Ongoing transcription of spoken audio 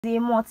The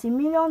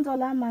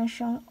multi-million-dollar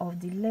mansion of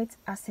the late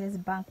Access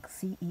Bank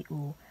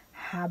CEO,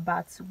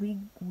 Herbert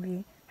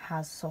Wigwe,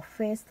 has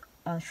surfaced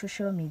on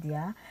social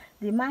media.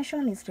 The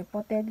mansion is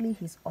reportedly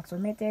his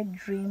automated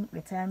dream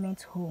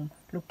retirement home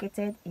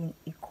located in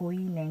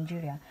Ikoyi,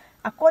 Nigeria.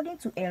 According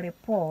to a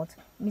report,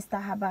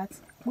 Mr. Herbert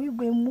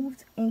Wigwe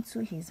moved into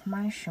his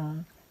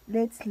mansion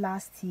late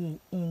last year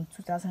in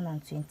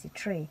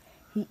 2023.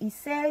 He is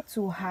said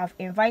to have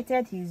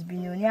invited his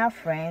billionaire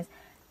friends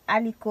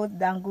Aliko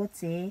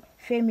Dangote,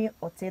 Femi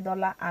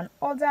Otedola, and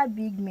other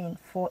big men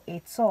for a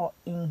tour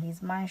in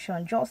his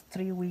mansion just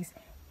 3 weeks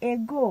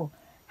ago.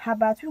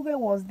 Herbert Wigwe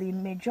was the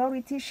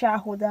majority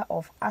shareholder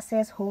of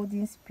Access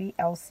Holdings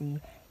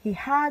PLC. He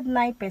had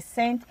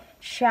 9%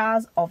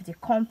 shares of the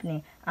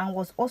company and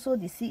was also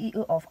the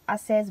CEO of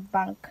Access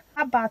Bank.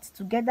 Herbert,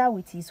 together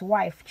with his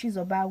wife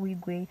Chizoba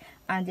Wigwe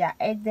and their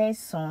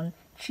eldest son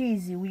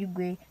Chizi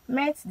Wigwe,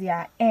 met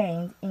their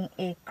end in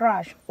a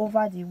crash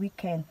over the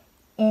weekend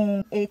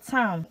in a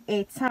town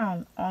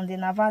on the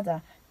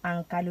Nevada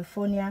and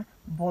California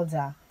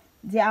border.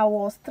 There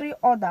was 3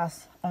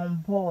 others on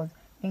board,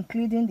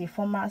 including the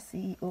former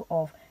CEO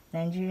of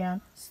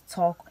Nigerian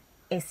Stock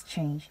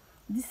Exchange.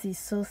 This is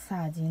so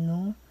sad, you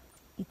know.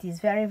 It is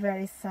very,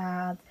 very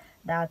sad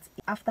that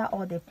after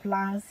all the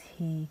plans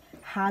he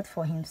had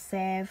for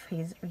himself,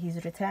 his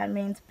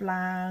retirement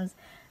plans,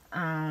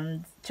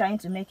 and trying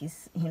to make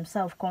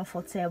himself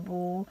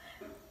comfortable,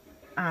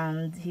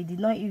 and he did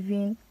not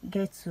even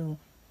get to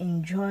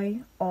enjoy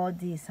all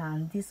this,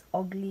 and this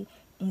ugly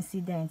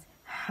incident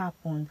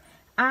happened.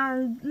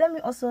 And let me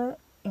also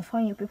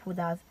inform you people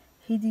that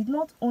he did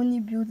not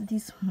only build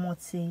this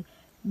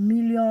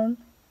multi-million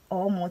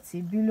or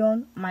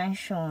multi-billion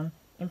mansion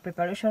in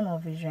preparation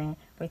of his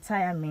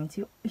retirement.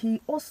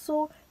 He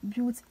also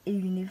built a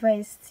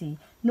university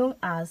known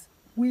as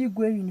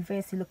Wigwe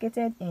University,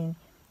 located in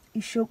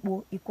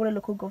Ishokbo, Ikoyi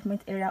local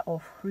government area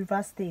of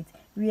Rivers State,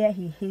 where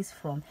he hails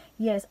from.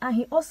 Yes, and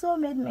he also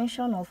made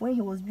mention of, when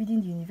he was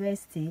building the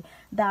university,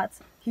 that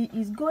he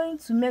is going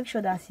to make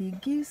sure that he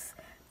gives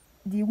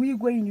the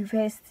Wigwe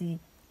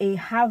University a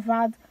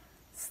Harvard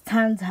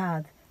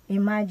standard.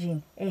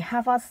 Imagine, a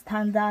Harvard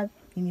standard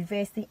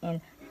university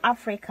in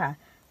Africa.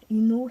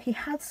 You know, he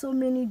had so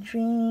many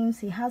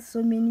dreams, he had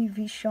so many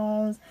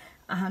visions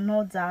and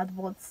all that,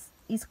 but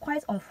it's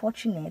quite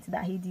unfortunate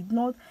that he did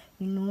not,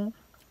 you know,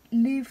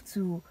 live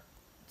to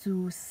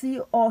see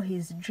all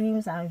his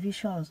dreams and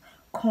visions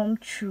come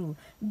true.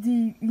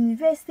 The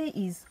university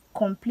is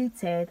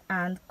completed,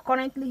 and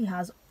currently he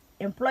has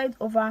employed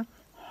over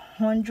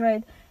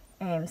 100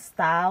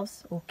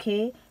 staffs.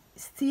 Okay,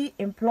 still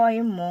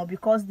employing more,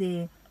 because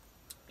they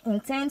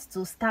intend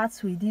to start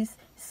with this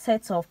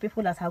set of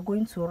people that are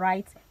going to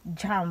write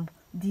JAMB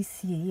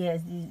this year.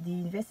 Yes, the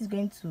university is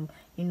going to,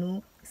 you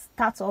know,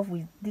 start off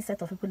with this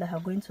set of people that are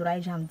going to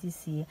write JAMB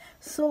this year.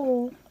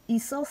 So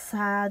it's so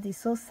sad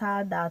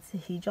that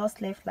he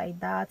just left like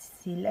that.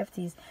 He left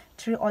his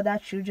 3 other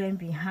children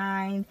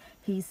behind,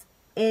 his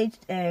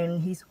aged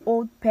and his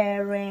old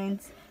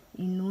parents,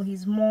 you know,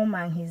 his mom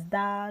and his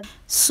dad.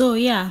 So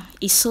yeah,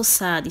 it's so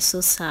sad.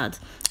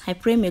 I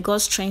pray may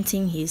God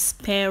strengthen his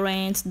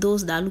parents,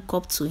 those that look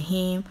up to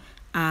him,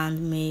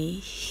 and may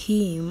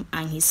him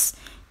and his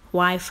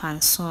wife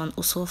and son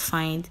also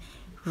find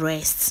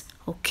rest.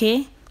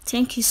 Okay,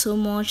 thank you so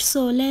much.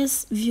 So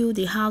let's view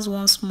the house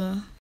once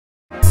more.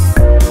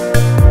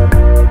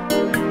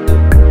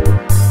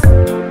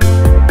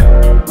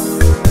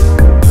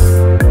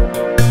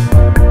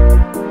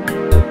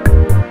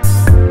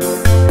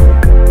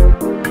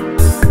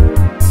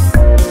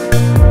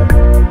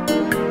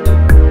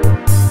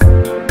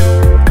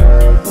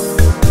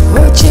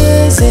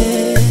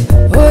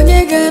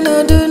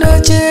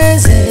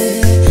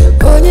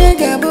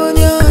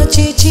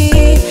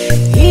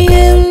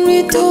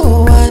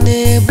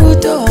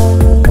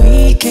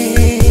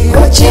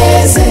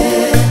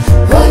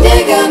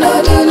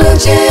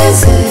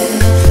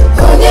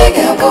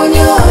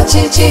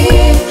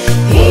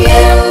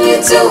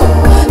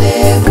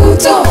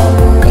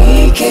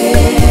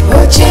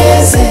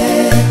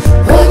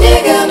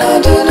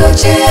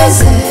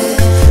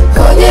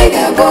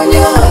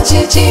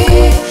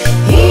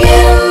 Ihe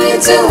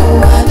nrite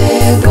ụwa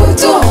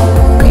na-ebute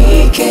ọnwụ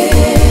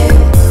ike.